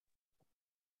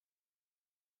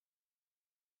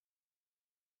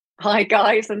Hi,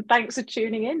 guys, and thanks for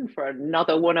tuning in for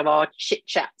another one of our chit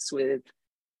chats with,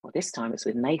 well, this time it's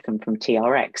with Nathan from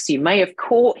TRX. You may have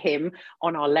caught him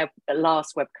on our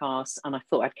last webcast, and I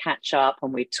thought I'd catch up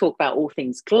and we'd talk about all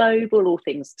things global, all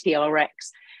things TRX.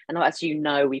 And as you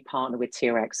know, we partner with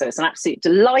TRX. So it's an absolute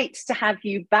delight to have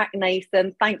you back,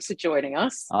 Nathan. Thanks for joining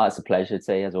us. Oh, it's a pleasure,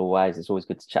 T, as always. It's always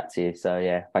good to chat to you. So,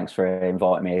 yeah, thanks for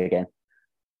inviting me again.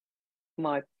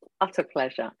 My utter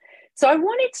pleasure. So I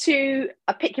wanted to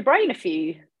pick your brain a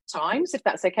few times, if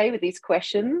that's okay with these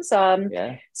questions.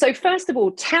 So first of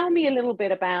all, tell me a little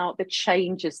bit about the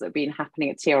changes that have been happening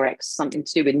at TRX, something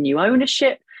to do with new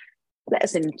ownership. Let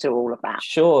us into all of that.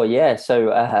 Sure, yeah. So,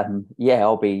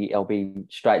 I'll be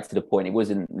straight to the point. It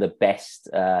wasn't the best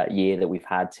year that we've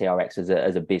had TRX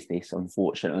as a business,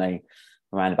 unfortunately.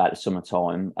 Around about the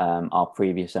summertime, our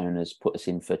previous owners put us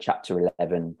in for Chapter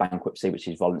 11 bankruptcy, which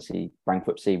is voluntary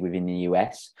bankruptcy within the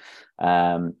US.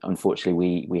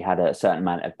 Unfortunately, we had a certain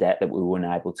amount of debt that we weren't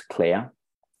able to clear.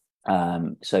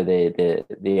 So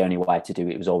the only way to do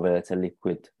it was either to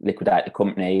liquidate the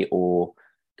company or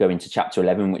go into Chapter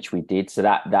 11, which we did. So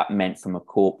that meant, from a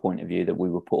court point of view, that we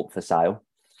were put up for sale.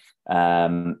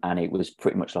 And it was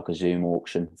pretty much like a Zoom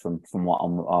auction from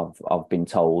what I've been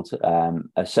told.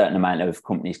 A certain amount of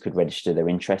companies could register their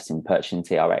interest in purchasing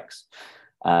TRX.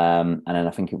 And then I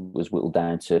think it was whittled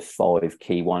down to 5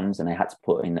 key ones, and they had to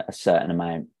put in a certain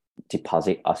amount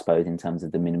deposit, I suppose, in terms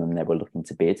of the minimum they were looking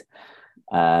to bid.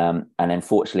 And then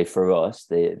fortunately for us,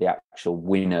 the actual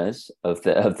winners of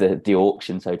the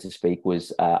auction, so to speak,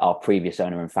 was our previous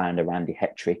owner and founder, Randy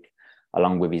Hetrick,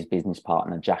 along with his business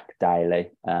partner, Jack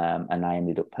Daly, and they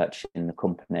ended up purchasing the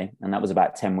company. And that was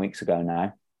about 10 weeks ago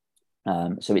now.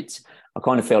 So I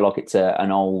kind of feel like it's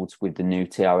an old with the new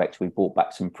TRX. We brought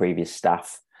back some previous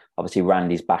staff. Obviously,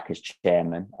 Randy's back as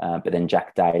chairman, but then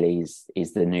Jack Daly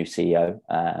is the new CEO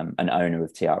and owner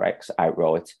of TRX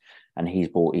outright. And he's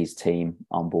brought his team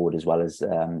on board as well as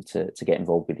to get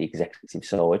involved with the executive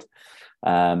side.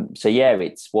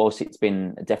 Whilst it's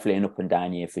been definitely an up and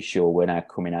down year for sure, we're now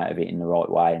coming out of it in the right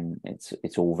way, and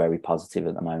it's all very positive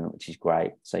at the moment, which is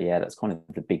great. So yeah, that's kind of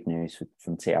the big news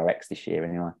from TRX this year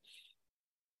anyway.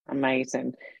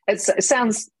 Amazing. It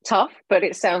sounds tough, but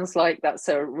it sounds like that's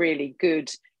a really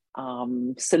good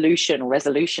solution or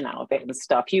resolution out of it and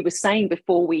stuff. You were saying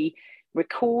before we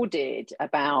recorded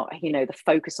about the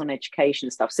focus on education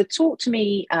and stuff. So talk to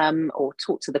me or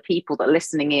talk to the people that are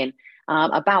listening in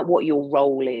about what your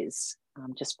role is,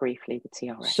 just briefly with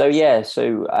TRX.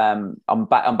 So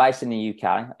I'm based in the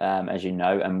UK, as you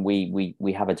know, and we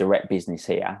have a direct business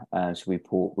here. So we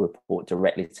report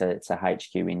directly to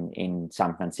HQ in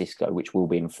San Francisco, which will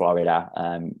be in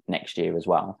Florida next year as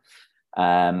well.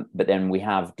 But then we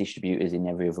have distributors in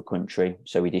every other country.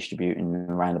 So we distribute in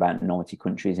around about 90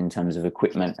 countries in terms of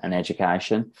equipment and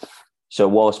education. So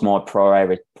whilst my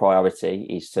priority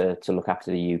is to look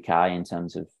after the UK in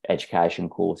terms of education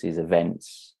courses,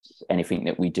 events, anything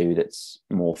that we do that's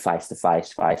more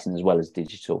face-to-face facing as well as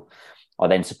digital, I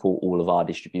then support all of our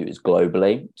distributors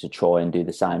globally to try and do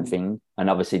the same thing. And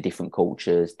obviously different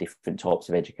cultures, different types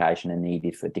of education are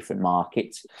needed for different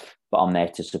markets, but I'm there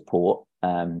to support.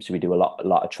 So we do a lot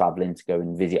of traveling to go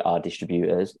and visit our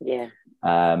distributors. Yeah.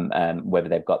 Whether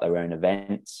they've got their own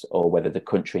events or whether the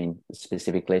country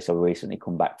specifically. So we recently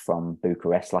come back from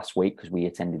Bucharest last week because we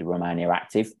attended Romania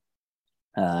Active,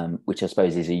 which I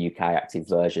suppose is a UK active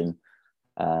version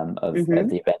of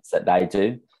the events that they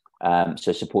do.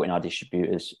 So supporting our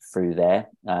distributors through there.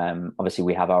 Obviously,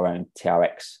 we have our own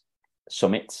TRX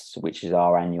Summits, which is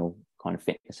our annual kind of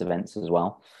fitness events as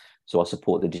well. So I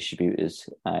support the distributors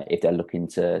if they're looking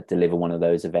to deliver one of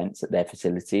those events at their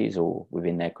facilities or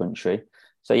within their country.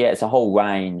 So yeah, it's a whole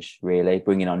range, really,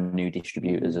 bringing on new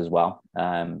distributors as well.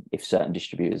 If certain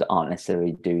distributors aren't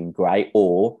necessarily doing great,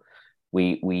 or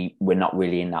we're not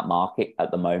really in that market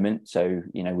at the moment, so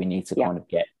we need to kind of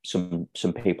get some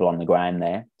people on the ground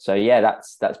there. So yeah,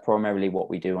 that's primarily what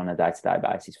we do on a day-to-day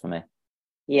basis for me.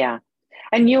 Yeah.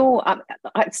 And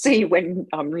I see when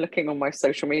I'm looking on my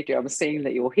social media, I'm seeing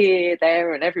that you're here,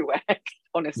 there, and everywhere.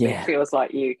 Honestly, It feels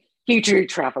like you do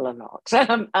travel a lot.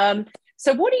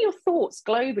 So what are your thoughts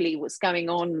globally? What's going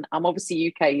on?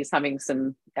 Obviously, UK is having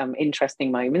some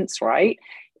interesting moments, right?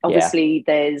 Obviously,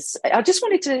 I just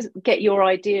wanted to get your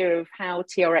idea of how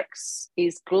TRX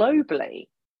is globally.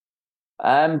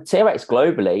 TRX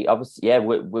globally, obviously,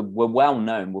 we're well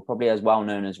known. We're probably as well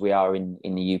known as we are in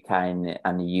the UK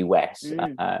and the US.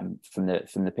 From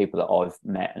the people that I've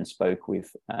met and spoke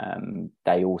with,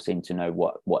 they all seem to know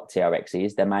what TRX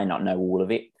is. They may not know all of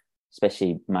it,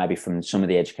 especially maybe from some of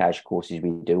the education courses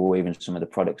we do, or even some of the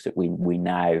products that we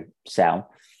now sell.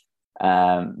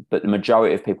 But the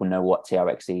majority of people know what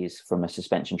TRX is from a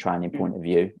suspension training point of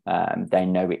view. They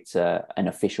know it's an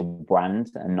official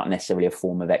brand and not necessarily a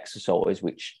form of exercise,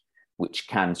 which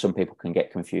some people can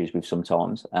get confused with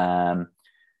sometimes. But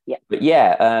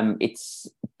it's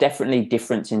definitely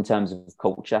different in terms of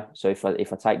culture. So if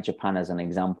I take Japan as an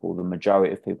example, the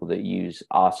majority of people that use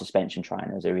our suspension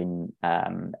trainers are in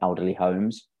elderly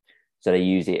homes. So they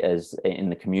use it as in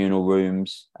the communal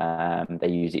rooms. They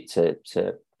use it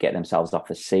to get themselves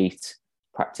off a seat,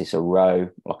 practice a row,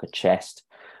 like a chest.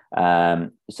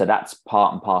 So that's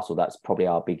part and parcel. That's probably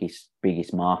our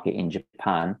biggest market in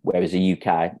Japan. Whereas the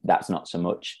UK, that's not so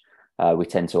much. We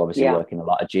tend to obviously work in a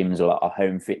lot of gyms, a lot of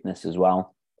home fitness as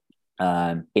well.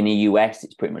 In the US,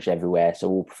 it's pretty much everywhere. So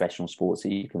all professional sports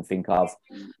that you can think of,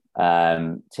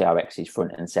 TRX is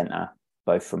front and center,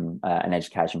 both from an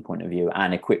education point of view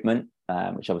and equipment,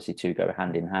 which obviously two go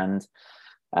hand in hand.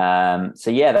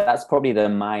 That's probably the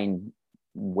main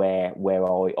where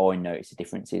I notice the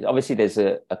differences. Obviously, there's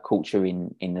a culture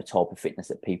in the type of fitness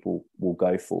that people will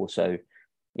go for. So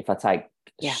if I take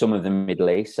some of the Middle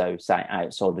East, so say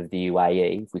outside of the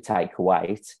UAE, if we take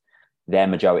Kuwait, their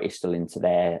majority is still into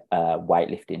their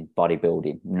weightlifting,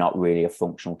 bodybuilding, not really a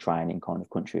functional training kind of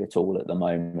country at all at the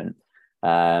moment.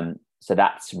 So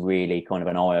that's really kind of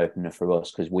an eye-opener for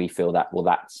us, because we feel that,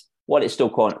 it's still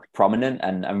quite prominent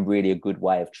and really a good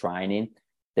way of training.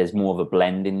 There's more of a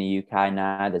blend in the UK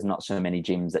now. There's not so many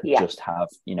gyms that just have,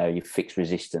 your fixed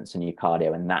resistance and your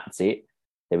cardio and that's it.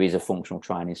 There is a functional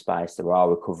training space. There are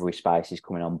recovery spaces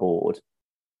coming on board.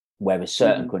 Whereas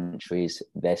certain countries,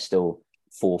 they're still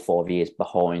 4 or 5 years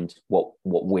behind what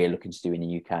we're looking to do in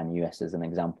the UK and US as an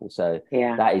example. So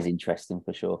that is interesting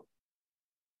for sure.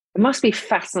 It must be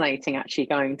fascinating actually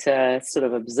going to sort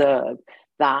of observe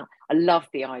that. I love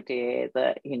the idea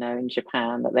that, in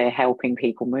Japan, that they're helping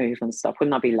people move and stuff.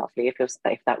 Wouldn't that be lovely if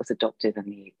that was adopted in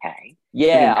the UK?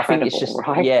 Yeah, I think it's just,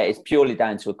 right? It's purely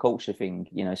down to a culture thing,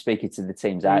 speaking to the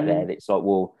teams out there, it's like,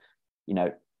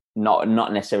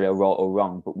 not necessarily a right or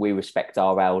wrong, but we respect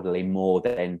our elderly more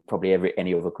than probably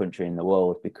any other country in the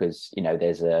world, because,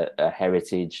 there's a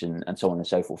heritage and so on and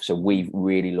so forth. So we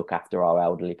really look after our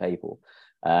elderly people.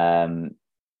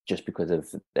 Just because of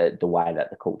the way that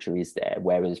the culture is there,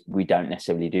 whereas we don't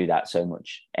necessarily do that so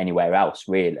much anywhere else,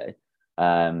 really.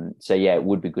 It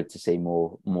would be good to see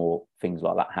more things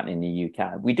like that happening in the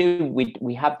UK.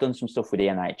 We have done some stuff with the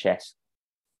NHS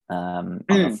on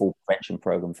a full prevention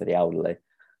program for the elderly.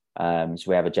 So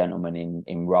we have a gentleman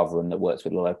in Rotherham that works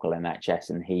with the local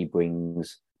NHS, and he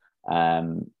brings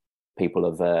people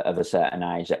of a certain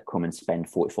age that come and spend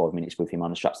 45 minutes with him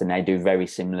on the straps, and they do very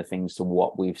similar things to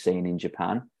what we've seen in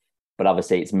Japan, but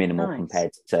obviously it's minimal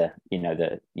compared to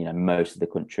most of the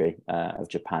country of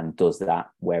Japan does that,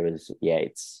 whereas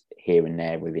it's here and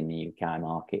there within the UK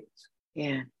market.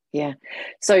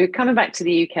 So coming back to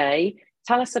the UK,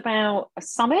 tell us about a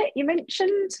summit you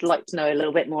mentioned. I'd like to know a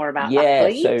little bit more about that,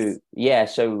 please.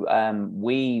 So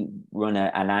we run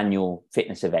an annual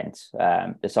fitness event.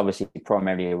 That's obviously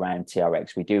primarily around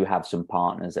TRX. We do have some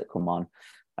partners that come on,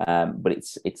 but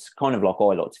it's kind of like, I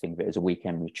like to think of it as a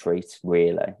weekend retreat,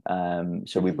 really.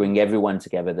 So we bring everyone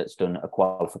together that's done a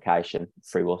qualification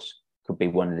through us. Could be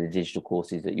one of the digital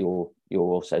courses that you're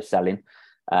also selling.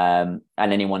 And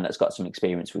anyone that's got some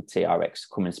experience with TRX,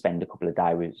 come and spend a couple of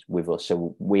days with us.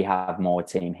 So we have my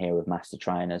team here of master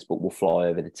trainers, but we'll fly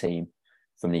over the team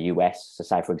from the US. So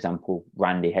say, for example,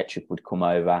 Randy Hetrick would come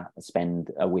over and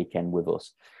spend a weekend with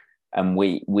us. And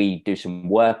we do some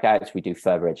workouts, we do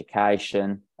further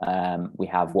education. We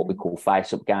have what we call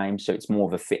face-up games. So it's more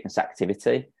of a fitness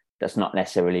activity that's not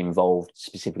necessarily involved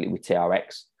specifically with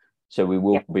TRX. So we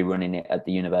will be running it at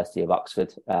the University of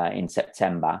Oxford in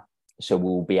September. So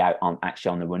we'll be out on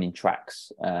the running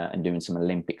tracks and doing some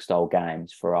Olympic style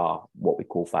games for our what we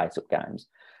call face-up games.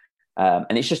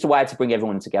 And it's just a way to bring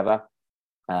everyone together.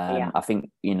 I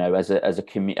think, as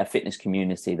a fitness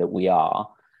community that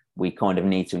we kind of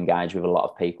need to engage with a lot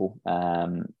of people.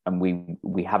 And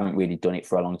we haven't really done it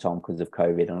for a long time because of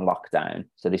COVID and lockdown.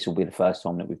 So this will be the first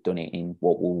time that we've done it in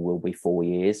what will be 4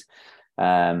 years.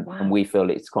 And we feel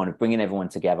it's kind of bringing everyone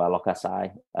together, like I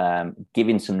say,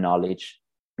 giving some knowledge,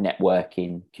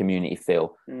 networking, community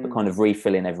feel, but kind of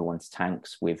refilling everyone's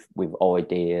tanks with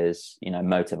ideas,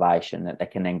 motivation that they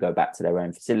can then go back to their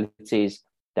own facilities,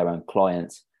 their own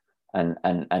clients, and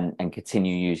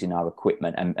continue using our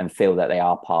equipment and feel that they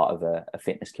are part of a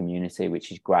fitness community,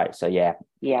 which is great. So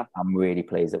I'm really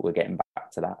pleased that we're getting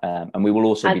back to that, and we will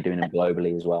also be doing them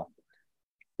globally as well.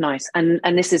 Nice. And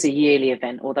this is a yearly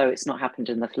event, although it's not happened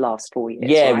in the last 4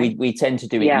 years. Right? we tend to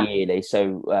do it yearly.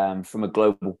 So from a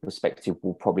global perspective,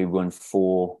 we'll probably run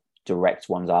 4 direct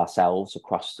ones ourselves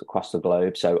across the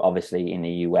globe. So obviously in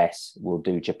the US, we'll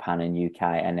do Japan and UK,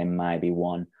 and then maybe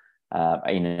one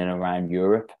in and around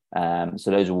Europe.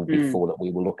 So those will be four that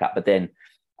we will look at. But then,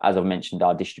 as I've mentioned,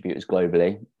 our distributors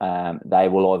globally, they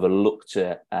will either look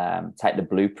to take the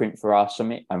blueprint for our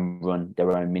summit and run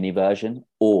their own mini version,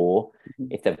 or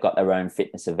if they've got their own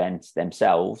fitness events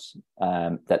themselves,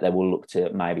 that they will look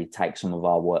to maybe take some of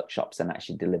our workshops and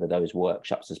actually deliver those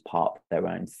workshops as part of their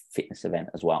own fitness event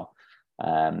as well.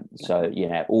 So,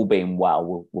 all being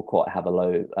well, we'll quite have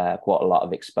quite a lot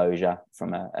of exposure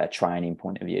from a training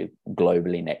point of view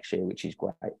globally next year, which is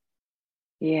great.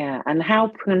 Yeah. And how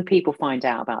can people find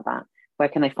out about that? Where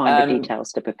can they find the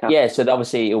details to book up? Yeah, so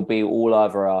obviously it'll be all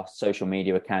over our social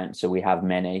media accounts. So we have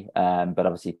many, but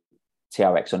obviously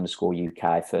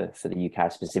TRX_UK for the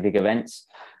UK specific events.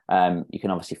 You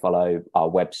can obviously follow our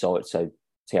website, so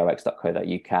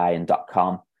trx.co.uk and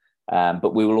 .com.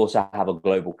 But we will also have a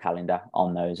global calendar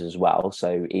on those as well.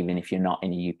 So even if you're not in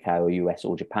the UK or US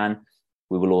or Japan,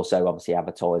 we will also obviously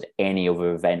advertise any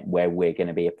other event where we're going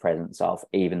to be a presence of,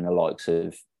 even the likes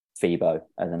of FIBO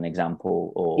as an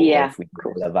example, or if we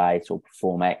do Elevate or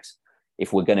Perform X.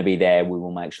 If we're going to be there, we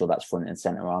will make sure that's front and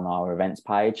center on our events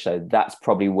page. So that's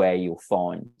probably where you'll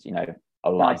find,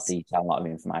 a lot of detail, a lot of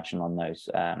information on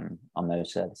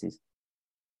those services.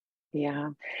 Yeah.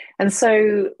 And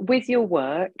so with your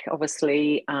work,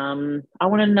 obviously, I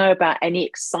want to know about any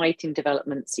exciting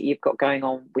developments that you've got going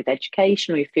on with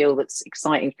education, or you feel that's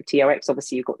exciting for TRX.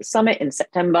 Obviously, you've got the summit in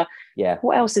September. Yeah.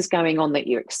 What else is going on that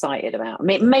you're excited about? I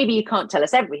mean, maybe you can't tell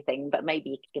us everything, but maybe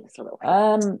you could give us a little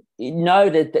hint. No,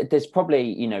 there's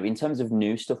probably, in terms of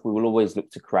new stuff, we will always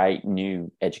look to create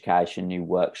new education, new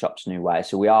workshops, new ways.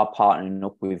 So we are partnering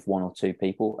up with one or two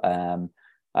people,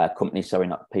 companies, sorry,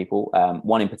 not people.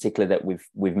 One in particular that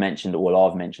we've mentioned, or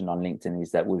I've mentioned on LinkedIn,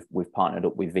 is that we've partnered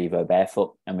up with Vivo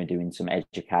Barefoot, and we're doing some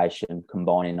education,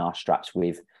 combining our straps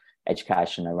with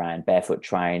education around barefoot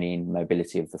training,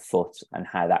 mobility of the foot, and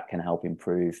how that can help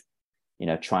improve,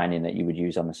 training that you would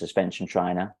use on a suspension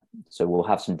trainer. So we'll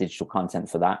have some digital content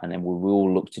for that, and then we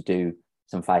will look to do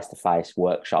some face-to-face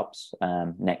workshops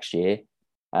next year.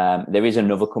 There is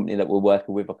another company that we're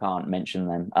working with. I can't mention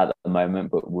them at the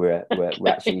moment, but we're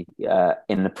actually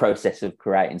in the process of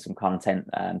creating some content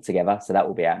together. So that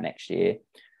will be out next year.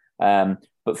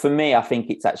 But for me, I think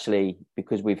it's actually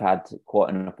because we've had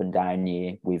quite an up and down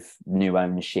year with new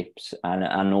ownerships,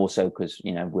 and also because,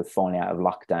 we're finally out of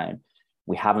lockdown,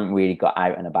 we haven't really got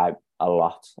out and about a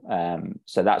lot.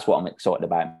 So that's what I'm excited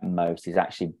about most, is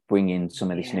actually bringing some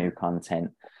of this new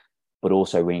content, but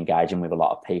also re-engaging with a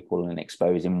lot of people and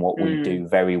exposing what we do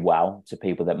very well to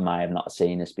people that may have not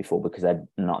seen us before because they've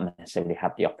not necessarily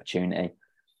had the opportunity.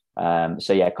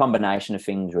 So yeah, combination of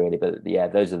things really, but yeah,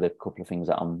 those are the couple of things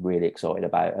that I'm really excited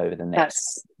about over the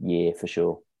next year for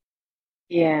sure.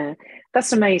 Yeah,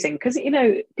 that's amazing because,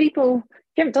 people,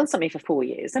 if you haven't done something for 4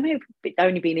 years, they may have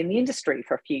only been in the industry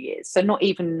for a few years, so not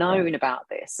even known about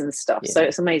this and stuff. So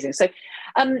it's amazing. So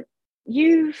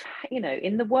you've,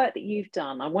 in the work that you've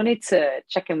done, I wanted to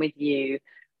check in with you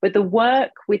with the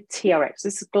work with TRX,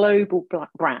 this global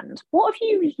brand. What have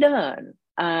you learned,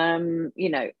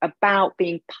 about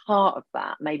being part of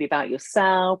that, maybe about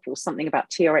yourself or something about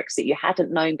TRX that you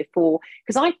hadn't known before?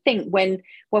 Because I think when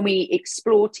we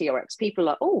explore TRX, people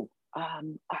are,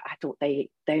 I thought they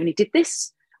only did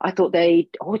this. I thought I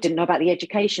didn't know about the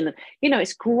education. And,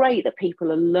 it's great that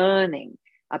people are learning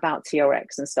about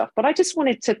TRX and stuff, but I just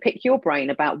wanted to pick your brain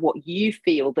about what you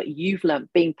feel that you've learned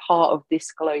being part of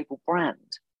this global brand.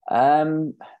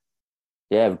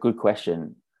 Yeah, good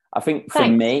question. I think for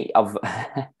me,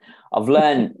 I've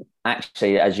learned,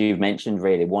 actually, as you've mentioned,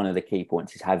 really one of the key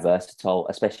points is how versatile,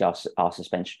 especially our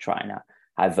suspension trainer,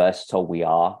 how versatile we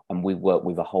are, and we work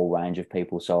with a whole range of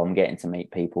people. So I'm getting to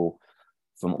meet people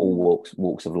from all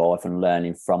walks of life and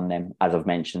learning from them. As I've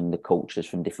mentioned, the cultures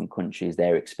from different countries,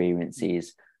 their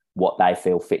experiences, what they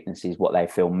feel fitness is, what they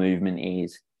feel movement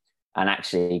is. And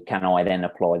actually, can I then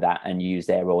apply that and use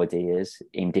their ideas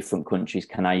in different countries?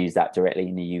 Can I use that directly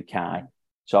in the UK?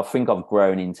 So I think I've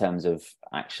grown in terms of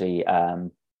actually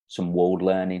some world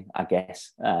learning, I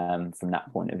guess, from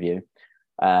that point of view.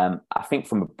 I think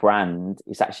from a brand,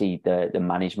 it's actually the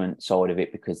management side of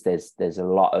it, because there's a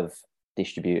lot of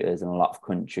distributors and a lot of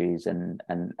countries, and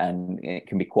it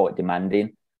can be quite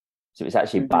demanding. So it's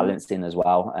actually balancing as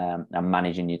well, and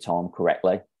managing your time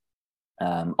correctly.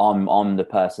 I'm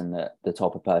the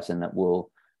type of person that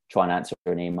will try and answer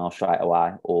an email straight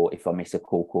away, or if I miss a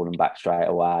call them back straight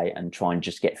away and try and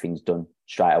just get things done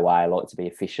straight away. I like to be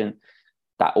efficient.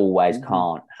 That always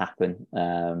can't happen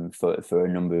for a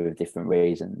number of different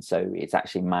reasons. So it's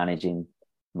actually managing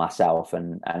myself,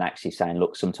 and actually saying,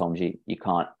 look, sometimes you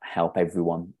can't help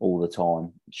everyone all the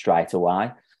time straight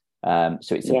away.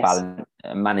 So it's a balance,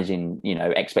 managing, you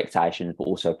know, expectations, but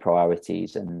also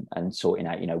priorities, and sorting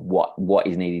out, you know, what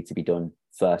is needed to be done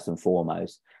first and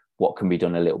foremost, what can be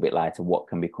done a little bit later, what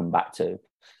can be come back to,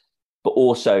 but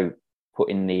also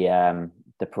putting the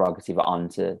prerogative on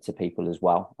to people as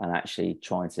well, and actually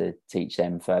trying to teach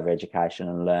them further education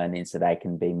and learning so they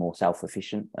can be more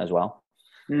self-efficient as well.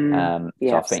 So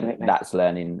I think that's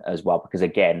learning as well, because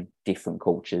again, different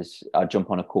cultures. I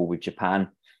jump on a call with Japan,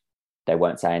 they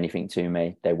won't say anything to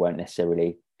me, they won't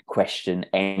necessarily question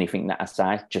anything that I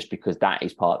say, just because that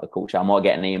is part of the culture. I might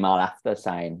get an email after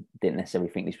saying didn't necessarily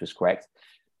think this was correct,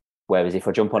 whereas if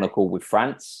I jump on a call with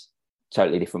France,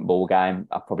 totally different ball game.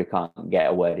 I probably can't get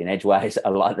a word in edgeways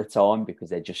a lot of the time, because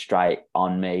they're just straight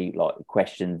on me, like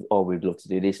questions, oh, we'd love to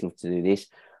do this, love to do this.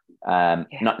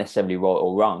 Not necessarily right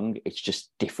or wrong, it's just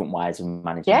different ways of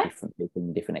managing different people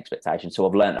and different expectations. So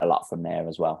I've learned a lot from there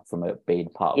as well, from being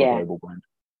part of a global brand,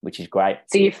 which is great.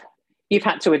 So you've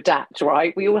had to adapt,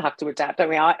 right? We all have to adapt, don't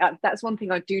we? That's one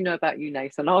thing I do know about you,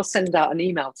 Nathan. I'll send out an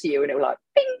email to you and it will like,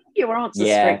 bing, your answer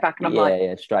straight back. And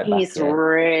I'm he's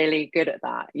really good at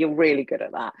that. You're really good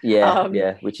at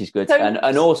that. Which is good.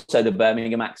 And also the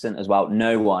Birmingham accent as well.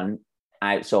 No one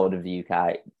outside of the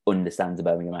UK understands the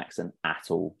Birmingham accent at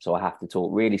all. So I have to talk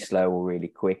really slow or really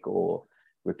quick, or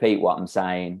repeat what I'm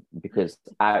saying, because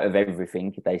out of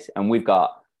everything, and we've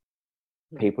got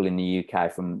people in the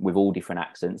UK with all different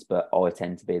accents, but I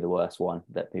tend to be the worst one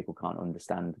that people can't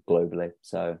understand globally.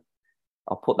 So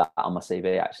I'll put that on my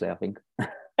CV, actually, I think.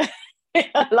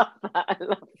 I love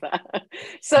that.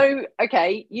 So,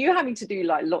 okay, you having to do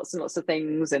like lots and lots of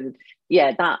things, and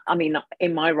that, I mean,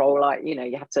 in my role, like, you know,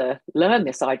 you have to learn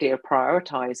this idea of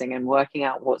prioritizing and working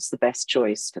out what's the best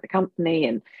choice for the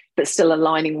company, but still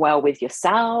aligning well with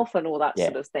yourself and all that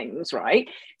sort of things, right?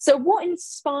 So what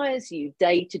inspires you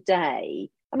day to day?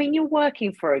 I mean, you're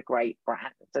working for a great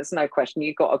brand, there's no question.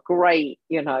 You've got a great,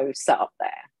 you know, setup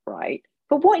there, right?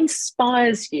 But what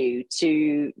inspires you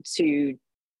to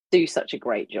do such a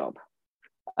great job?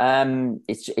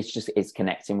 It's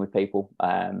connecting with people.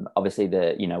 Obviously,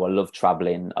 I love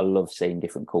traveling, I love seeing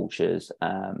different cultures,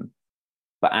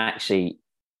 but actually,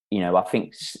 you know, I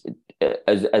think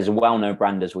as a well-known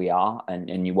brand as we are,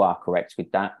 and you are correct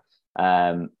with that,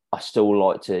 I still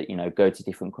like to, you know, go to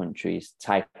different countries,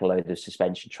 take a load of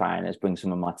suspension trainers, bring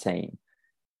some of my team,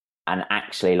 and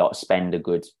actually like spend a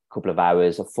good couple of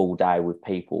hours, a full day with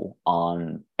people,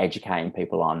 on educating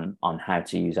people on how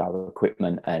to use our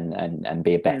equipment and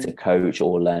be a better coach,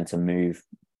 or learn to move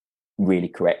really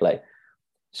correctly.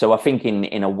 So I think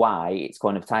in a way, it's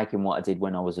kind of taking what I did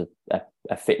when I was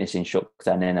a fitness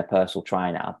instructor and then a personal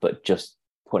trainer, but just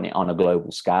putting it on a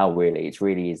global scale. Really, it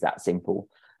really is that simple.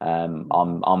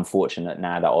 I'm fortunate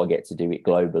now that I get to do it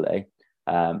globally.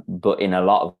 But in a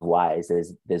lot of ways,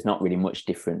 there's not really much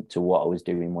different to what I was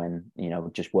doing when, you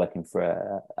know, just working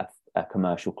for a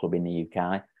commercial club in the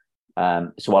UK.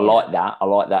 So I like that.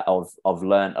 I've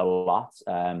learned a lot.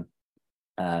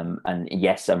 And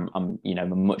yes, I'm you know,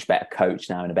 I'm a much better coach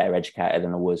now and a better educator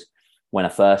than I was when I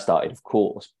first started, of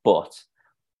course. But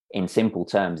in simple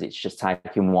terms, it's just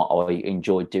taking what I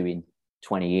enjoyed doing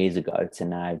 20 years ago to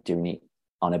now doing it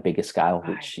on a bigger scale,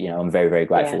 which, you know, I'm very, very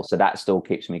grateful. Yeah. So that still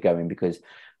keeps me going, because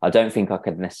I don't think I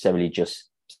could necessarily just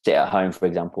sit at home, for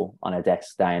example, on a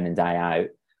desk day in and day out,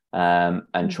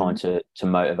 and trying to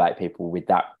motivate people with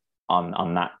that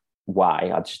on that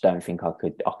way. I just don't think I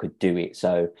could do it.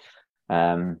 So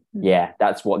yeah,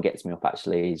 that's what gets me up,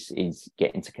 actually, is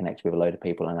getting to connect with a load of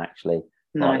people and actually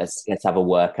let's have a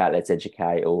workout, let's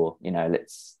educate, or, you know,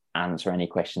 let's answer any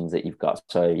questions that you've got.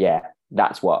 So yeah,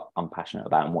 that's what I'm passionate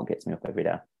about and what gets me up every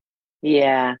day.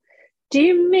 Yeah. Do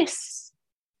you miss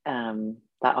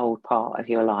that old part of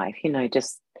your life, you know,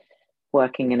 just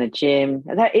working in a gym?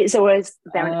 It's always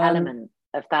there an element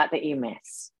of that you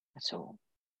miss at all?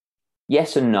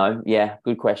 Yes and no. Yeah,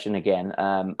 good question again.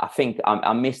 I think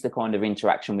I miss the kind of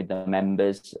interaction with the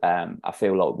members. I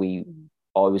feel like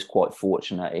I was quite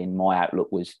fortunate in my outlook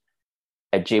was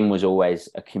a gym was always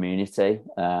a community.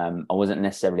 I wasn't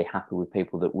necessarily happy with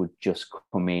people that would just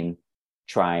come in,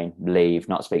 train, leave,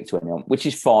 not speak to anyone, which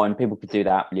is fine. People could do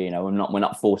that. You know, we're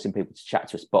not forcing people to chat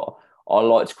to us, but I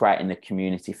liked creating the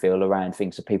community feel around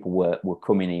things. So people were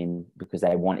coming in because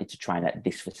they wanted to train at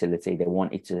this facility. They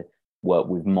wanted to work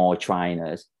with more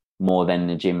trainers more than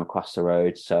the gym across the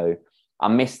road. So I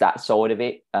miss that side of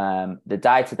it. The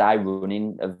day-to-day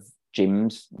running of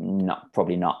gyms,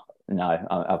 probably not. No,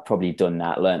 I've probably done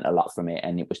that, learned a lot from it,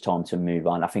 and it was time to move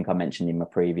on. I think I mentioned in my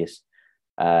previous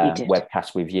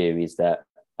webcast with you is that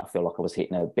I feel like I was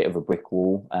hitting a bit of a brick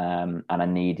wall, and I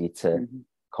needed to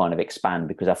kind of expand,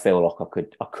 because I feel like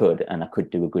I could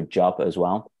do a good job as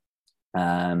well.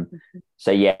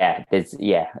 So yeah, there's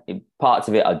parts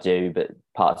of it I do, but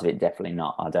parts of it definitely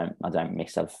not. I don't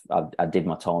miss. I did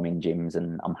my time in gyms,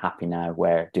 and I'm happy now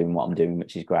doing what I'm doing,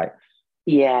 which is great.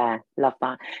 Yeah, love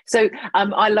that. So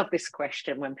I love this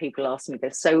question when people ask me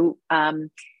this. So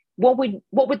what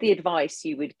would the advice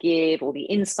you would give, or the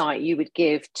insight you would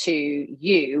give to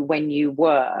you when you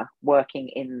were working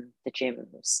in the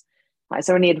gyms? Is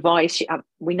there any advice?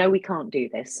 We know we can't do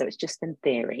this, so it's just in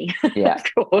theory, Yeah. of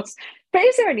course. But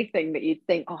is there anything that you'd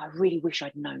think, oh, I really wish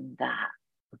I'd known that?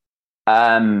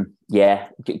 Yeah,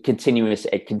 continually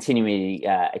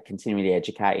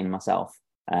educating myself,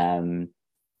 and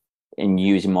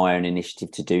using my own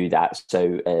initiative to do that.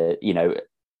 So,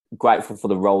 grateful for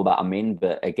the role that I'm in.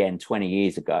 But again, 20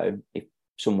 years ago, if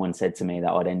someone said to me that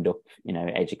I'd end up,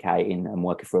 educating and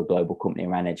working for a global company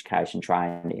around education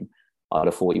training, I'd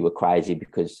have thought you were crazy,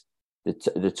 because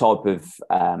the type of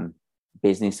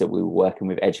business that we were working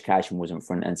with, education wasn't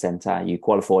front and center. You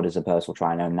qualified as a personal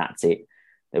trainer, and that's it.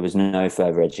 There was no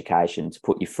further education to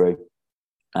put you through.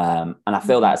 And I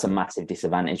feel that's a massive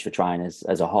disadvantage for trainers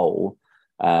as a whole.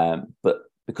 But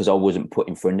because I wasn't put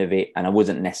in front of it, and I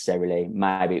wasn't necessarily,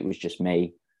 maybe it was just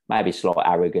me, maybe slight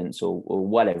arrogance or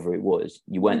whatever it was,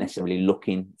 you weren't necessarily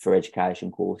looking for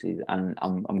education courses. And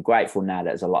I'm grateful now that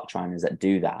there's a lot of trainers that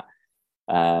do that.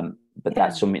 But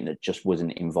that's something that just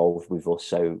wasn't involved with us.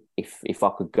 So if I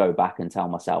could go back and tell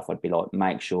myself, I'd be like,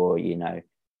 make sure,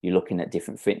 you're looking at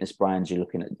different fitness brands, you're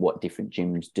looking at what different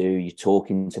gyms do, you're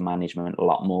talking to management a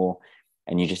lot more,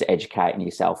 and you're just educating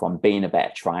yourself on being a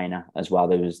better trainer as well.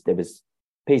 There was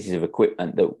pieces of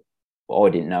equipment that I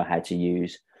didn't know how to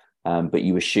use, but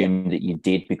you assume that you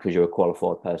did because you're a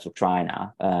qualified personal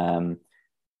trainer,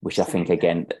 which I think,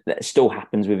 again, that still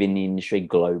happens within the industry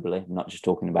globally. I'm not just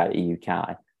talking about the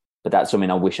UK, but that's something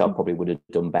I wish I probably would have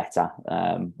done better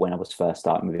when I was first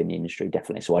starting within the industry,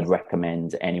 definitely. So I'd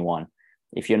recommend anyone,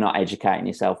 if you're not educating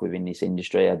yourself within this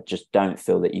industry, I just don't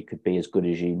feel that you could be as good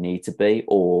as you need to be,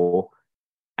 or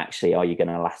actually, are you going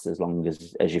to last as long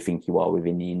as you think you are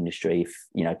within the industry? If,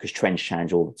 because trends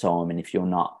change all the time, and if you're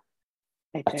not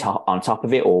on top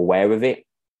of it or aware of it,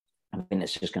 I think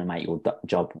it's just going to make your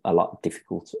job a lot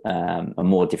difficult,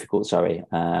 more difficult. Sorry.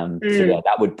 So yeah,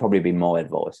 that would probably be my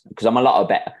advice, because I'm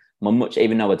much,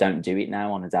 even though I don't do it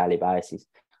now on a daily basis,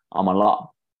 I'm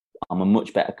a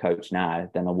much better coach now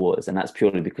than I was, and that's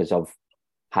purely because I've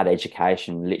had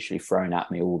education literally thrown at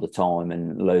me all the time,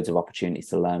 and loads of opportunities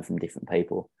to learn from different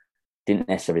people. Didn't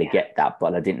necessarily get that,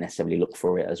 but I didn't necessarily look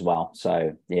for it as well.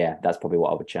 So yeah, that's probably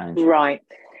what I would change. Right.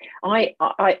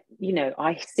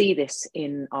 I see this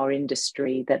in our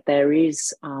industry, that there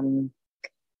is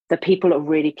the people are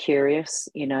really curious,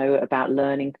 about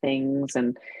learning things,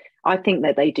 and I think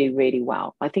that they do really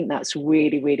well. I think that's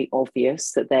really, really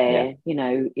obvious that they're,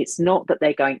 it's not that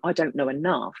they're going, I don't know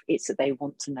enough. It's that they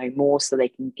want to know more so they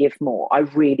can give more. I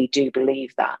really do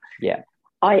believe that. Yeah.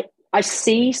 I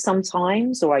see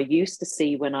sometimes, or I used to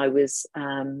see when I was,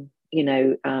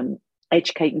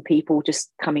 educating people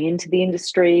just coming into the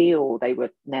industry, or they were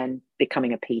then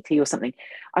becoming a PT or something.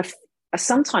 I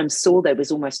sometimes saw there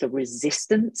was almost a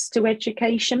resistance to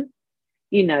education,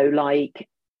 like,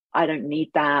 I don't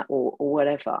need that, or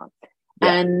whatever.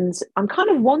 Yeah. And I'm kind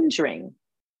of wondering,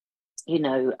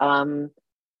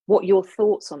 what your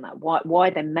thoughts on that, why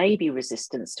there may be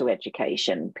resistance to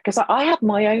education, because I have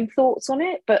my own thoughts on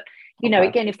it. But,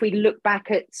 again, if we look back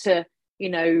at,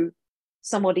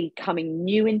 somebody coming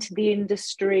new into the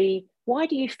industry, why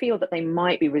do you feel that they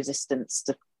might be resistant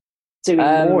to doing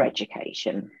more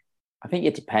education? I think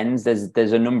it depends.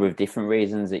 There's a number of different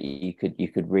reasons that you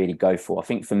could really go for. I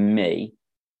think for me,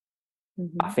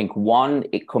 I think one,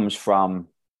 it comes from,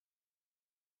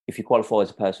 if you qualify as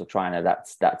a personal trainer,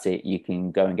 that's it. You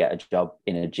can go and get a job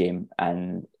in a gym,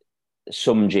 and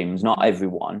some gyms, not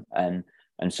everyone, and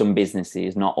some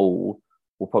businesses, not all,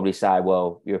 will probably say,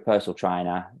 well, you're a personal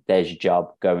trainer, there's your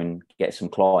job, go and get some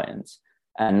clients.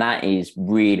 And that is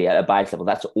really, at a base level,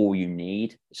 that's all you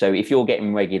need. So if you're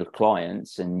getting regular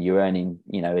clients and you're earning,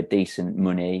 a decent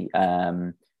money,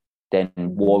 then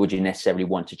why would you necessarily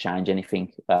want to change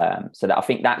anything? So that, I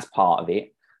think that's part of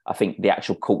it. I think the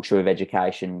actual culture of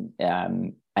education,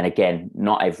 and again,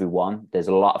 not everyone, there's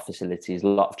a lot of facilities, a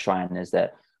lot of trainers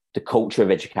that the culture of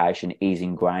education is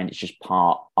ingrained. It's just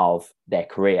part of their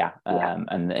career,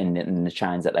 and the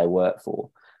chains that they work for.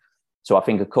 So I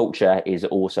think a culture is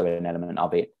also an element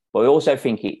of it. But I also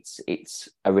think it's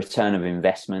a return of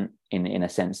investment in a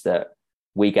sense that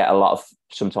we get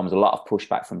sometimes a lot of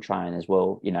pushback from trainers.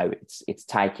 Well, it's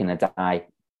taking a day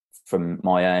from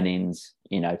my earnings,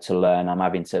 to learn. I'm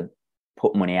having to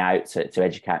put money out to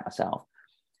educate myself.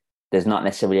 There's not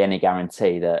necessarily any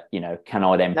guarantee that, can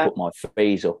I then put my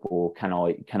fees up, or can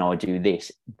I do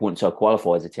this once I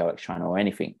qualify as a TRX trainer or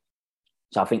anything?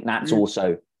 So I think that's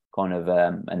also kind of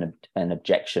an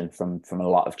objection from a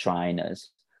lot of trainers.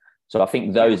 So I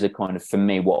think those are kind of, for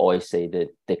me, what I see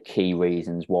the key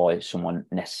reasons why someone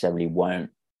necessarily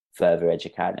won't further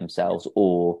educate themselves,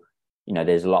 or,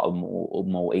 there's a lot of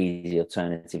more easy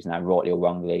alternatives now, rightly or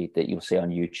wrongly, that you'll see on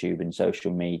YouTube and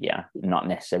social media. Not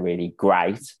necessarily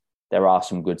great. There are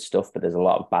some good stuff, but there's a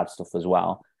lot of bad stuff as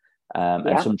well.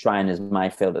 And some trainers may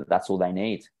feel that that's all they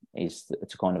need, is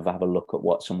to kind of have a look at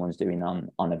what someone's doing on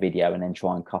a video and then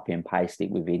try and copy and paste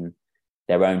it within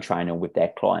their own training with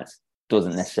their clients.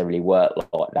 Doesn't necessarily work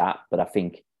like that, but I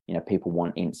think people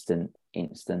want instant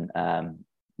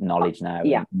knowledge now,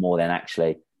 more than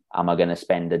actually, am I going to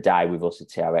spend a day with us at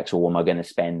TRX, or am I going to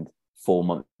spend 4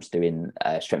 months doing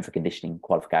strength and conditioning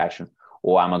qualification,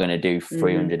 or am I going to do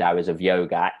 300 hours of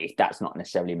yoga? If that's not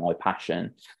necessarily my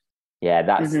passion,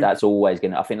 that's always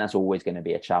going to, I think that's always going to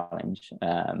be a challenge.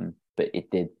 But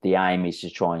the aim is to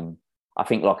try and, I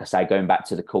think, like I say, going back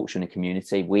to the culture and the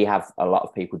community, we have a lot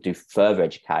of people do further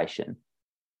education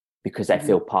because they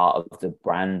feel part of the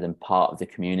brand and part of the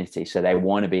community. So they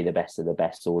want to be the best of the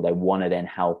best, or they want to then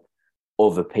help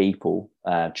other people,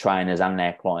 trainers and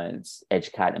their clients,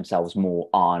 educate themselves more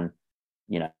on,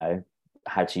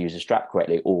 how to use a strap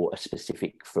correctly, or a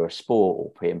specific for a sport,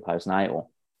 or pre and postnatal.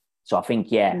 So I think,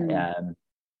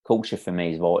 culture for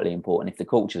me is vitally important. If the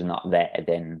culture is not there,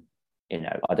 then,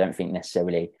 I don't think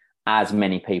necessarily as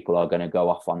many people are going to go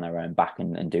off on their own back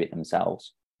and do it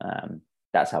themselves.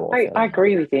 That's how I feel. I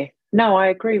agree with you. No, I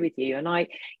agree with you. And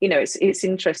it's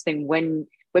interesting when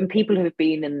people who have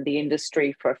been in the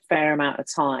industry for a fair amount of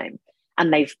time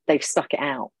and they've stuck it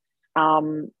out,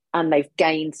 and they've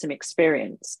gained some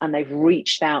experience and they've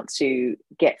reached out to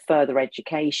get further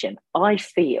education, I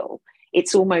feel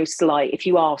it's almost like, if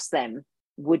you ask them,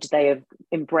 would they have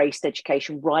embraced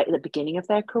education right at the beginning of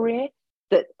their career?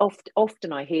 That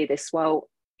often I hear this, well,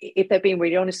 if they're being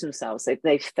really honest with themselves,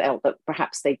 they felt that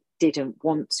perhaps they didn't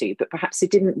want to, but perhaps they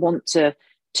didn't want to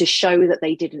show that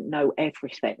they didn't know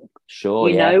everything. Sure,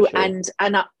 sure. And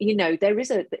there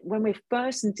is when we're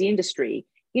first into the industry,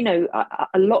 a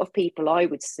lot of people I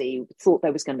would see thought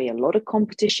there was going to be a lot of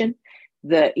competition,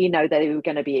 that, they were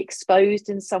going to be exposed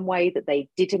in some way, that they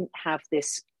didn't have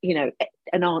this,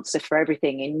 an answer for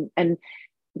everything. And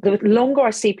the longer I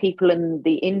see people in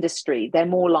the industry, they're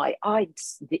more like,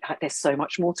 there's so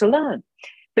much more to learn.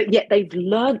 But yet they've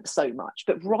learned so much.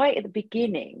 But right at the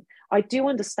beginning, I do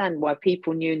understand why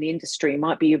people new in the industry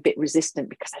might be a bit resistant,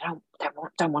 because they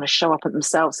don't want to show up at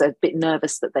themselves. They're a bit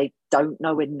nervous that they don't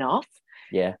know enough.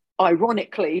 Yeah.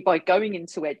 Ironically, by going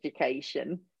into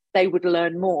education, they would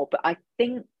learn more. But I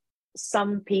think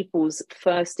some people's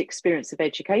first experience of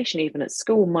education, even at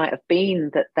school, might have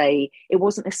been that it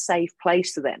wasn't a safe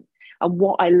place for them. And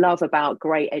what I love about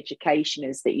great education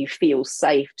is that you feel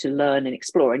safe to learn and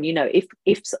explore. And,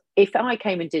 if I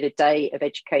came and did a day of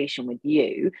education with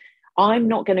you, I'm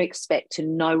not going to expect to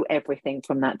know everything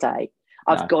from that day.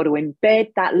 I've got to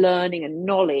embed that learning and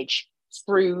knowledge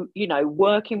through,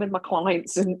 working with my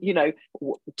clients and,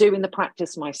 doing the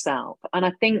practice myself. And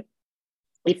I think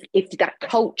if that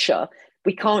culture,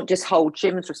 we can't just hold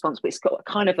gyms responsible. It's got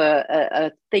kind of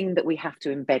a thing that we have to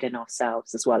embed in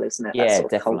ourselves as well, isn't it? Yeah, that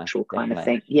sort of cultural kind of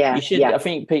thing. Yeah, I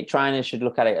think trainers should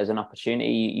look at it as an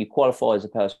opportunity. You qualify as a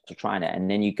personal trainer, and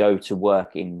then you go to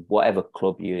work in whatever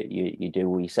club you do,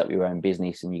 or you set up your own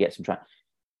business and you get some training.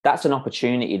 That's an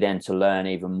opportunity then to learn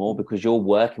even more, because you're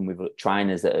working with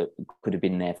trainers that could have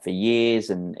been there for years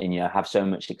and have so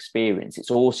much experience. It's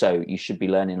also, you should be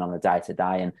learning on a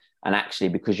day-to-day, and actually,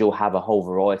 because you'll have a whole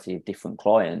variety of different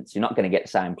clients, you're not going to get the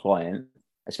same client,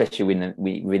 especially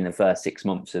within the first 6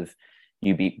 months of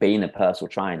you being a personal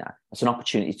trainer. It's an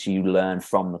opportunity to learn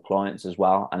from the clients as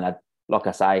well. And like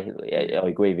I say, I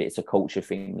agree with it. It's a culture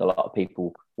thing. A lot of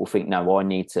people will think, no, I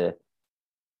need to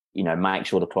make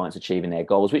sure the client's achieving their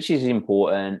goals, which is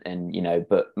important. And,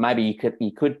 but maybe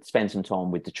you could spend some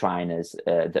time with the trainers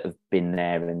that have been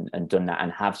there and done that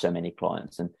and have so many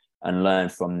clients and learn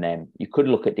from them. You could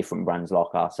look at different brands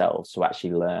like ourselves to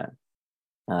actually learn.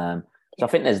 So I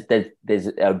think there's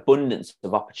an abundance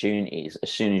of opportunities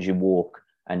as soon as you walk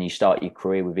and you start your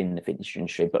career within the fitness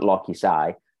industry. But like you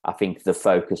say, I think the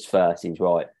focus first is,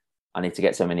 right, I need to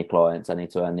get so many clients, I need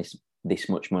to earn this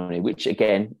much money, which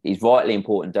again is vitally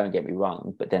important, don't get me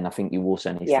wrong, but then I think you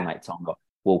also need to make time.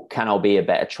 Well, can I be a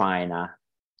better trainer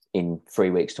in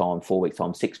 3 weeks time, 4 weeks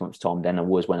time, 6 months time than I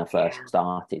was when I first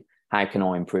started? How can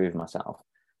I improve myself?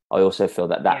 I also feel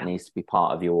that needs to be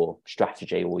part of your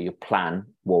strategy or your plan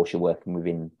whilst you're working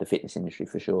within the fitness industry,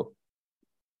 for sure.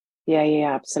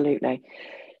 Yeah, absolutely.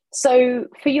 So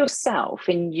for yourself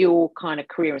in your kind of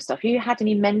career and stuff, have you had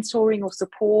any mentoring or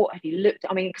support? Have you looked,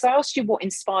 I mean, because I asked you what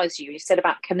inspires you, you said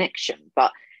about connection,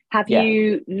 but have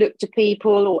you looked at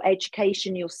people or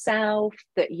education yourself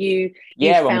that you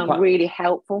found really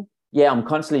helpful? Yeah, I'm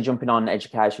constantly jumping on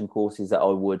education courses that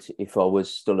I would if I was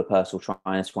still a personal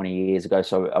trainer 20 years ago.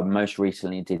 So I most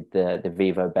recently did the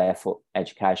Vivo Barefoot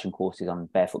education courses on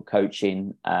barefoot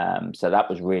coaching. So that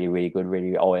was really, really good,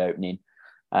 really eye-opening.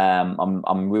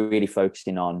 I'm really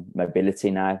focusing on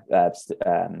mobility now,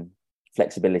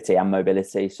 flexibility and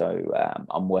mobility. So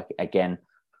I'm working again,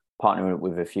 partnering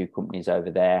with a few companies over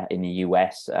there in the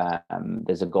US.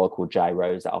 There's a guy called Jay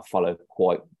Rose that I follow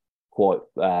quite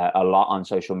a lot on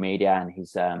social media, and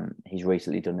he's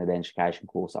recently done an education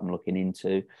course that I'm looking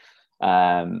into.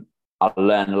 I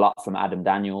learned a lot from Adam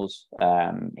Daniels.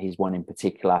 He's one in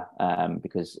particular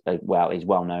because he's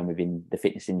well known within the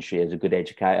fitness industry as a good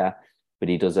educator, but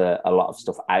he does a lot of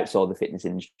stuff outside the fitness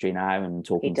industry now and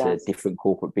talking to different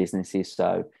corporate businesses.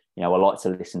 So I like to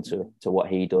listen to what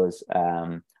he does.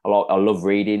 I love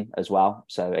reading as well.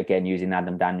 So again, using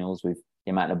Adam Daniels with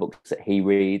the amount of books that he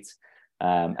reads.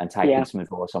 And taking some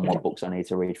advice on what books I need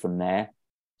to read from there.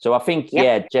 So I think,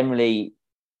 generally,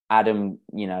 Adam,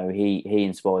 he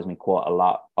inspires me quite a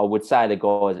lot. I would say the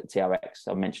guys at TRX,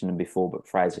 I've mentioned them before, but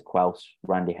Fraser Quelch,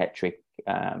 Randy Hetrick,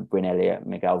 Bryn Elliott,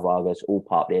 Miguel Vargas, all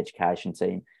part of the education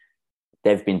team.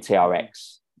 They've been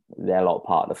TRX. They're a lot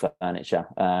part of the furniture.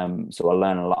 So I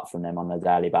learn a lot from them on a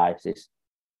daily basis.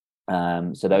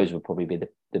 So those would probably be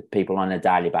the people on a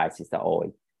daily basis that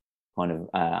I kind of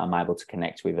I'm able to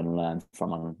connect with and learn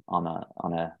from on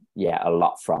a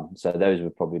lot from. So those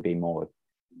would probably be more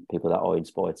people that I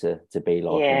inspire to be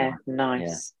like. Yeah,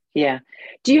 nice. Yeah.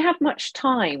 Do you have much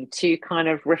time to kind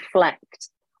of reflect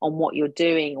on what you're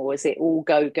doing, or is it all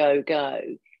go?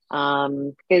 Because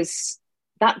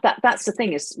that's the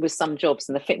thing is with some jobs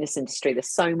in the fitness industry,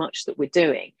 there's so much that we're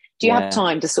doing. Do you have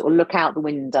time to sort of look out the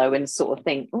window and sort of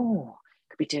think, oh,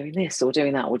 be doing this or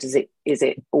doing that, or is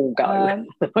it all go?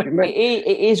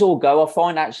 It is all go. I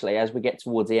find actually as we get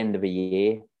towards the end of a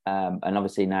year, and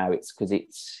obviously now it's because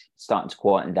it's starting to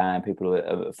quieten down, people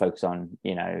are focused on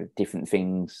different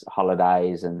things,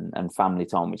 holidays and family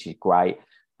time, which is great.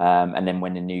 And then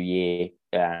when the new year,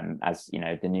 as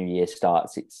the new year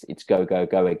starts, it's go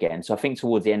again. So I think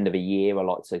towards the end of a year, I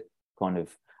like to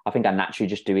I think I naturally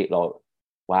just do it like,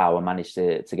 wow, I managed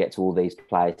to get to all these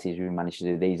places. We managed to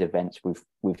do these events.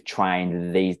 We've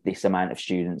trained this amount of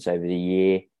students over the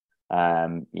year.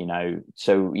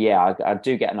 So I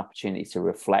do get an opportunity to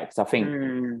reflect. I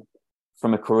think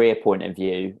from a career point of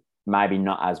view, maybe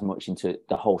not as much into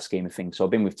the whole scheme of things. So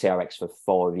I've been with TRX for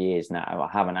 5 years now.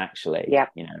 I haven't actually,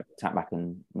 tapped back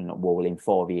and in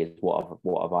 5 years,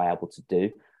 what have I able to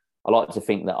do? I like to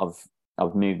think that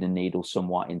I've moved the needle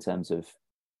somewhat in terms of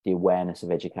the awareness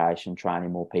of education,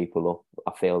 training more people up.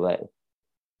 I feel that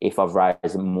if I've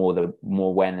raised more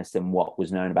awareness than what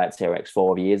was known about TRX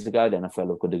 5 years ago, then I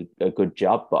feel I've got a good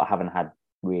job, but I haven't had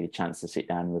really a chance to sit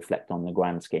down and reflect on the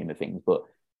grand scheme of things. But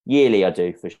yearly I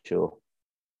do, for sure.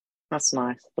 That's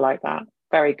nice. I like that.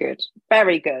 Very good.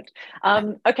 Very good.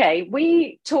 Okay,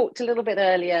 we talked a little bit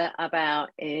earlier about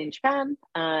in Japan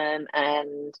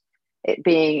and it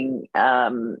being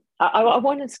I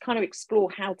wanted to kind of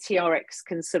explore how TRX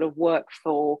can sort of work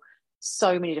for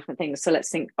so many different things. So let's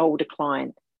think older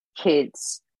client,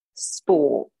 kids,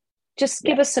 sport. Just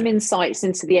give us some insights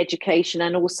into the education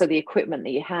and also the equipment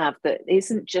that you have that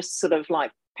isn't just sort of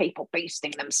like people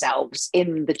beasting themselves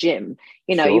in the gym.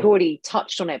 Sure. You've already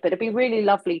touched on it, but it'd be really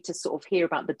lovely to sort of hear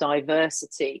about the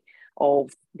diversity of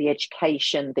the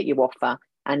education that you offer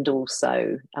and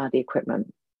also the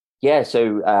equipment. Yeah,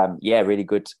 so really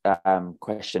good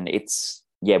question.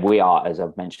 We are, as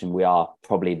I've mentioned, we are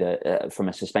probably from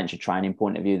a suspension training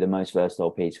point of view, the most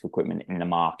versatile piece of equipment in the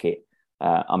market.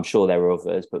 I'm sure there are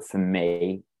others, but for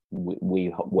me,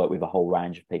 we work with a whole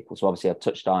range of people. So obviously I've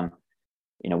touched on,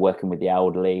 working with the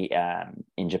elderly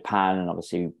in Japan, and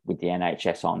obviously with the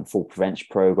NHS on fall prevention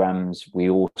programs. We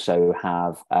also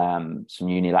have some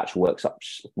unilateral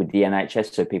workshops with the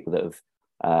NHS, so people that have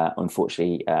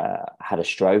unfortunately had a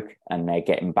stroke and they're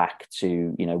getting back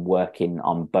to working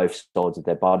on both sides of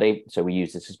their body. So we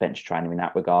use the suspension training in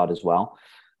that regard as well.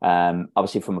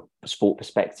 Obviously from a sport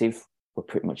perspective, we're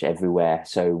pretty much everywhere.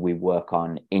 So we work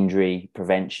on injury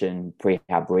prevention,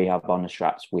 rehab on the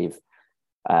straps with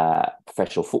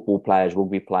professional football players,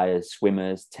 rugby players,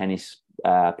 swimmers, tennis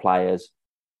players.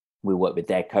 We work with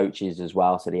their coaches as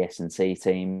well, so the S&C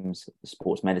teams, the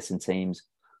sports medicine teams.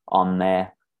 on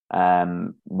there.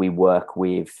 We work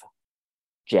with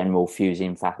general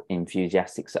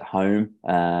enthusiasts at home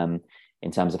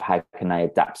in terms of how can they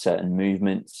adapt certain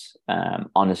movements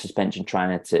on a suspension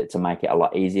trainer to make it a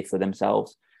lot easier for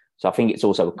themselves. So I think it's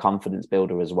also a confidence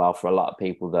builder as well for a lot of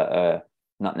people that are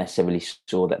not necessarily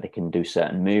sure that they can do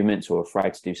certain movements or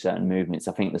afraid to do certain movements.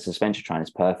 I think the suspension trainer is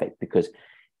perfect because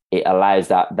it allows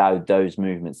those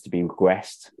movements to be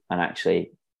regressed and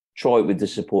actually try it with the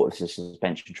support of the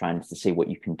suspension trainers to see what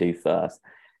you can do first.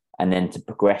 And then to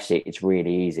progress it, it's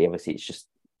really easy. Obviously, it's just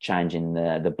changing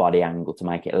the body angle to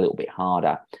make it a little bit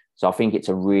harder. So I think it's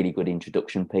a really good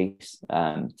introduction piece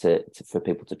for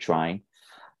people to train.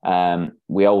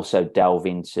 We also delve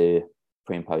into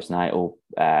pre and postnatal,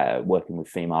 working with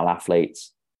female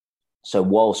athletes. So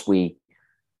whilst we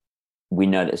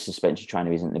know that a suspension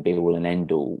trainer isn't the be all and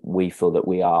end all, we feel that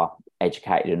we are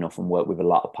educated enough and work with a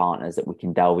lot of partners that we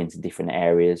can delve into different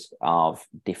areas of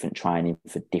different training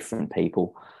for different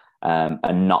people,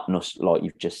 and not just like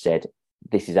you've just said,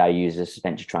 this is how you use a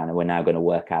suspension trainer. We're now going to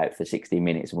work out for 60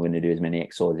 minutes and we're going to do as many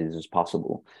exercises as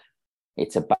possible.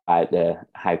 It's about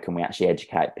how can we actually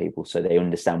educate people so they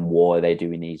understand why they're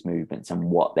doing these movements and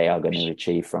what they are going to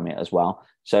achieve from it as well.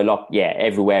 So like, yeah,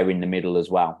 everywhere in the middle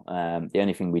as well. The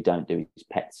only thing we don't do is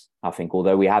pets, I think,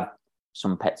 although we have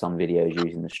some pets on videos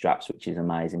using the straps, which is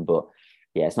amazing. But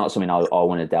yeah, it's not something I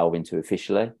want to delve into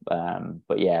officially.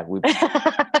 But yeah, we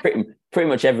pretty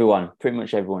much everyone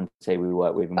say we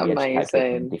work with, and we educate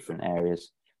people in different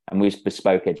areas, and we use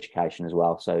bespoke education as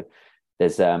well. So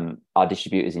there's our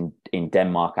distributors in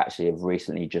Denmark actually have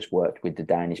recently just worked with the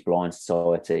Danish Blind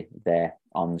Society there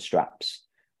on the straps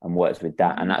and worked with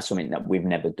that. And that's something that we've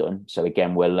never done. So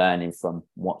again, we're learning from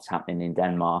what's happening in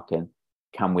Denmark, and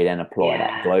can we then apply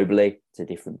that globally to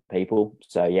different people?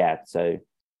 So yeah, so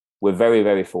we're very,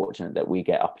 very fortunate that we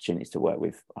get opportunities to work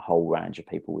with a whole range of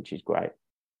people, which is great.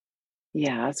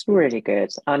 Yeah, it's really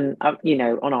good. And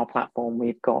on our platform,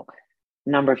 we've got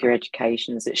number of your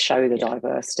educations that show the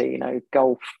diversity,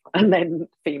 golf, and then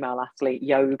female athlete,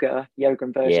 yoga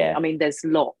inversion. I mean, there's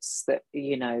lots that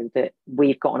that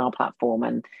we've got on our platform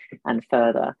and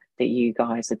further that you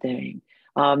guys are doing.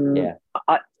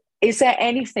 Is there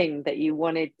anything that you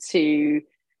wanted to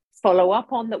follow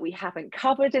up on that we haven't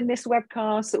covered in this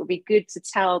webcast that would be good to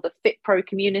tell the FitPro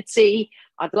community?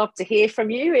 I'd love to hear from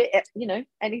you.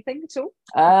 Anything at all?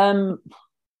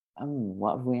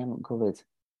 What have we haven't covered?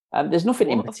 There's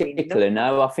nothing in particular.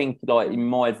 No, I think like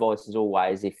my advice is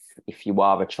always, if you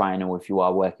are a trainer or if you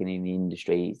are working in the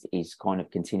industry, is kind of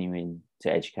continuing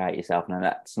to educate yourself. Now,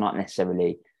 that's not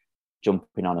necessarily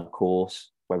jumping on a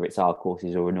course, whether it's our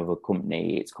courses or another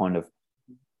company. It's kind of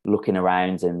looking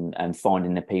around and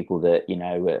finding the people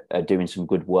that are doing some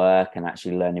good work and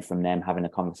actually learning from them, having a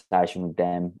conversation with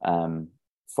them,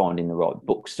 finding the right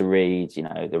books to read,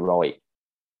 the right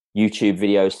YouTube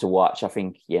videos to watch. I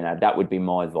think that would be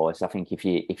my advice. I think if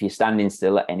you're standing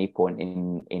still at any point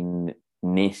in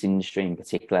this industry in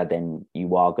particular, then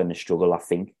you are going to struggle, I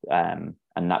think, and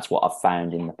that's what I've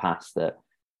found in the past, that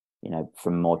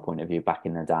from my point of view back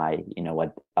in the day,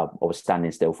 I was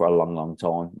standing still for a long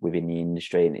time within the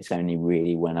industry, and it's only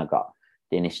really when I got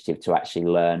the initiative to actually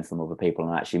learn from other people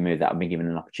and actually move, that I've been given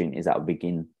an opportunities that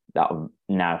I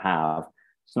now have.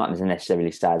 It's not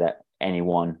necessarily say that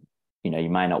anyone, you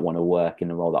may not want to work in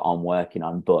the role that I'm working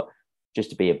on, but just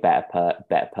to be a better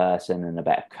person and a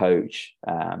better coach,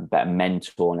 better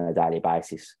mentor on a daily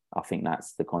basis. I think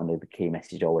that's the kind of the key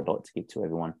message I would like to give to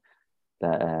everyone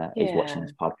that is watching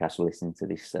this podcast or listening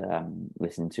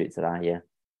to it today.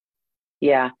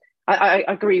 I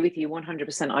agree with you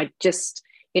 100%. I just,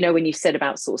 when you said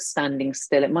about sort of standing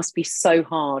still, it must be so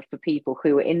hard for people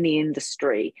who are in the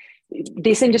industry.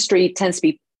 This industry tends to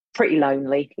be pretty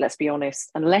lonely, let's be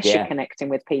honest, unless you're connecting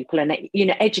with people. And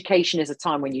education is a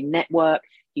time when you network,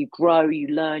 you grow, you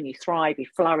learn, you thrive, you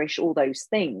flourish, all those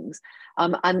things.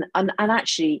 And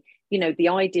actually, the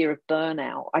idea of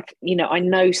burnout, I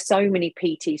know so many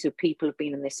PTs or people have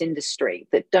been in this industry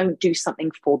that don't do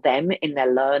something for them in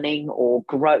their learning or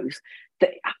growth,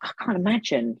 that I can't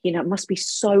imagine, it must be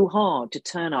so hard to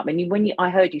turn up. And I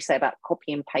heard you say about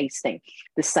copy and pasting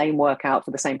the same workout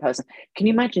for the same person. Can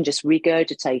you imagine just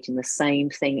regurgitating the same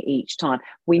thing each time?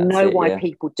 We know why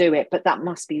people do it, but that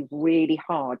must be really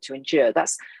hard to endure.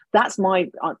 That's my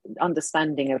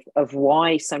understanding of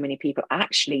why so many people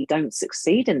actually don't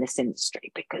succeed in this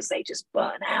industry, because they just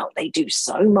burn out. They do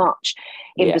so much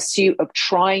in pursuit of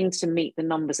trying to meet the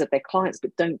numbers of their clients,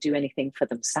 but don't do anything for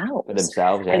themselves.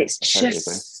 And it's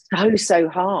just so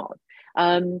hard.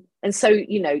 And so,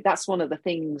 that's one of the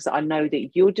things that I know that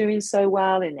you're doing so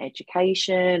well in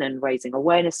education and raising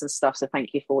awareness and stuff. So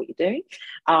thank you for what you're doing.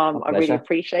 I really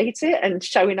appreciate it, and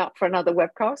showing up for another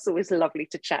webcast. Always lovely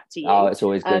to chat to you. Oh, it's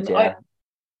always good.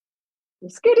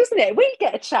 It's good, isn't it? We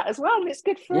get a chat as well, and it's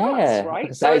good for us,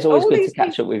 right? So it's always good to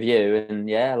catch up with you, and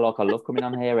I love coming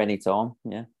on here anytime.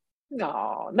 Yeah.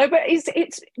 No, but it's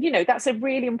that's a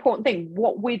really important thing.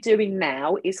 What we're doing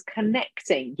now is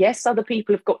connecting. Yes, other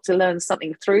people have got to learn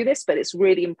something through this, but it's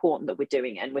really important that we're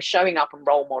doing it, and we're showing up and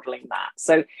role modeling that.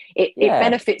 So it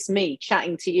benefits me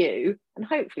chatting to you, and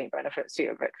hopefully it benefits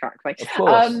you a bit, frankly. Of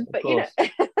course,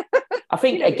 I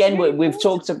think again we've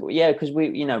talked about, because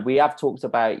we have talked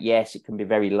about, yes, it can be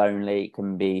very lonely, it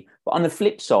can be, but on the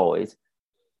flip side,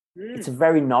 it's a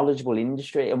very knowledgeable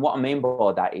industry. And what I mean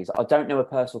by that is, I don't know a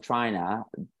personal trainer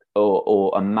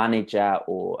or a manager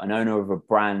or an owner of a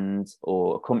brand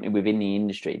or a company within the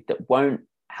industry that won't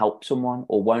help someone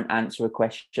or won't answer a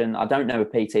question. I don't know a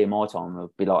PT in my time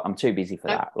will be like, I'm too busy for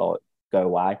that, like, go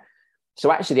away. So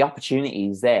actually the opportunity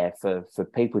is there for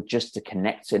people just to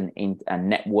connect and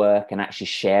network and actually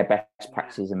share best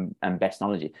practices and best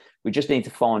knowledge. We just need to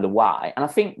find a way. And I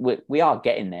think we are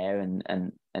getting there,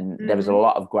 and there is a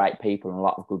lot of great people and a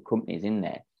lot of good companies in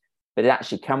there. But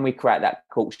actually, can we create that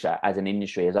culture as an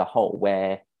industry as a whole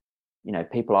where,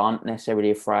 people aren't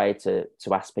necessarily afraid to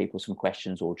ask people some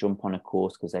questions or jump on a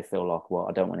course because they feel like, well,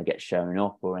 I don't want to get shown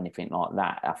up or anything like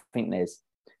that. I think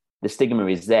the stigma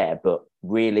is there, but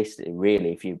realistically,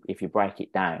 really, if you break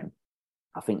it down,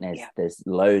 I think there's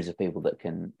loads of people that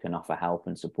can offer help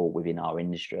and support within our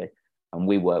industry. And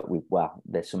we work with,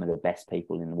 there's some of the best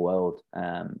people in the world,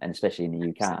 and especially in the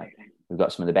UK. Absolutely. We've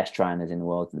got some of the best trainers in the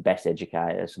world, the best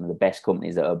educators, some of the best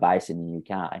companies that are based in the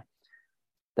UK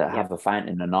that have a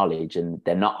fountain of knowledge, and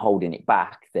they're not holding it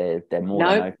back. They're more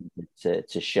than open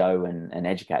to show and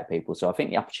educate people. So I think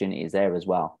the opportunity is there as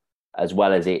well as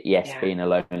it, being a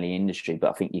lonely industry. But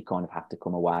I think you kind of have to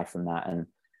come away from that and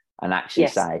actually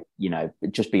say,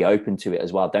 just be open to it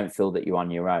as well. Don't feel that you're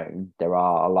on your own. There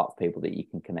are a lot of people that you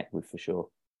can connect with for sure.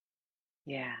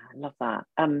 Yeah, I love that.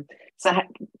 So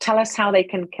tell us how they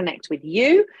can connect with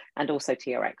you and also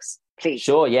TRX, please.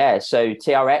 Sure, yeah. So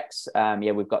TRX,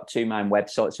 we've got two main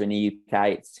websites in the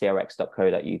UK. It's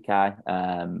trx.co.uk,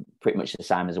 pretty much the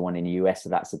same as the one in the US. So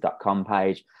that's the .com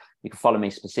page. You can follow me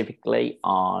specifically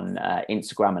on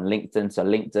Instagram and LinkedIn. So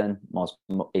LinkedIn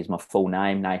is my full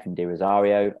name, Nathan Di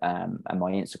Rosario, and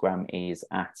my Instagram is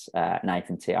at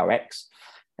NathanTRX.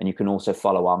 And you can also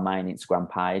follow our main Instagram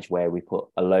page where we put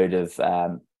a load of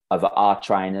our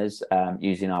trainers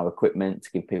using our equipment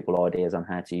to give people ideas on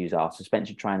how to use our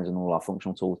suspension trainers and all our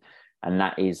functional tools. And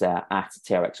that is at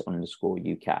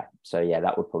TRX_UK. So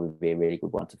that would probably be a really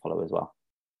good one to follow as well.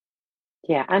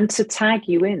 Yeah, and to tag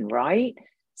you in, right?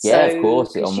 Yeah, of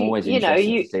course. I'm always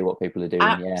interested to see what people are doing.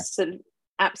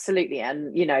 Absolutely.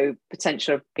 And,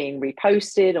 potential of being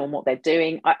reposted on what they're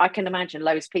doing. I can imagine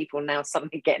loads of people now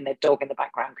suddenly getting their dog in the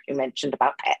background. You mentioned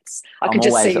about pets. I'm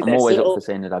always up for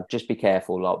seeing the dog. Just be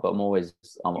careful, but I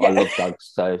love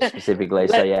dogs. So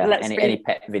specifically, any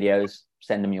pet videos,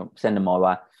 send them my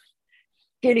way.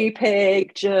 Guinea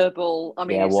pig, gerbil. I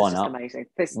mean, it's just amazing.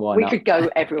 We could go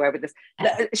everywhere with this.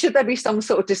 Should there be some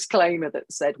sort of disclaimer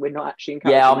that said we're not actually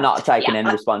encouraging I'm not taking any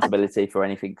responsibility for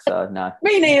anything, so no.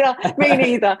 Me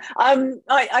neither.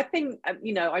 I think,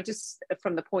 I just,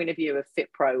 from the point of view of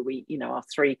FitPro, we, our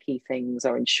three key things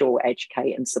are ensure,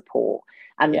 educate and support.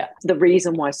 And the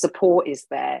reason why support is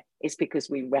there is because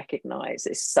we recognize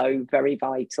it's so very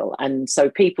vital. And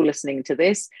so people listening to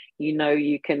this,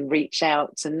 you can reach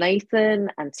out to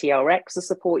Nathan and TRX for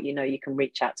support. You can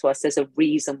reach out to us. There's a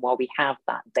reason why we have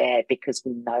that there, because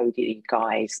we know that you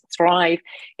guys thrive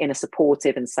in a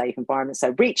supportive and safe environment.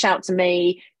 So reach out to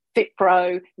me,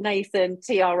 FitPro, Nathan,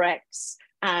 TRX.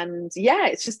 And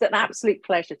it's just an absolute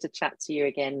pleasure to chat to you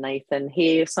again, Nathan.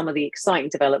 Hear some of the exciting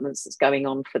developments that's going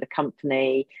on for the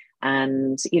company.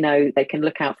 And, they can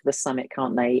look out for the summit,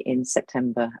 can't they, in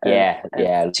September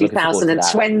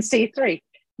 2023.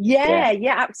 Yeah,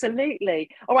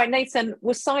 absolutely. All right, Nathan,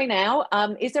 we'll sign out.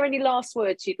 Is there any last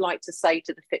words you'd like to say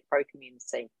to the FitPro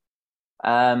community?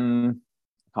 I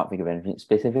can't think of anything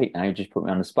specific. Now you just put me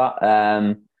on the spot.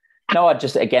 No, I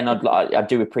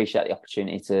do appreciate the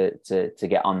opportunity to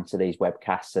get onto these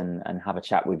webcasts and have a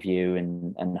chat with you,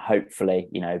 and hopefully,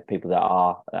 people that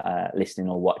are listening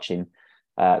or watching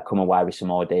come away with some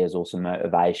ideas or some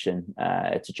motivation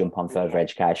to jump on further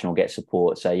education or get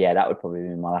support. So that would probably be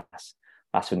my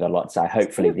last thing I'd like to say.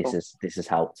 Hopefully this has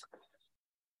helped.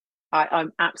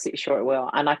 I'm absolutely sure it will.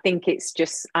 And I think it's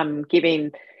just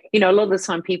giving you know, a lot of the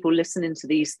time people listening to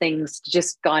these things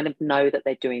just kind of know that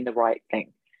they're doing the right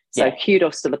thing. So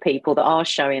kudos to the people that are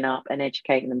showing up and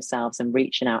educating themselves and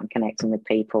reaching out and connecting with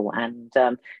people. And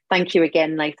thank you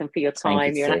again, Nathan, for your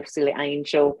time. You're an absolute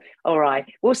angel. All right.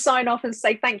 We'll sign off and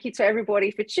say thank you to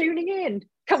everybody for tuning in.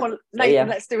 Come on, Nathan,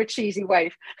 let's do a cheesy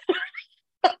wave.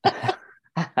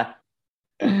 I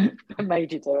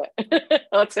made you do it.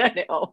 I'll turn it off.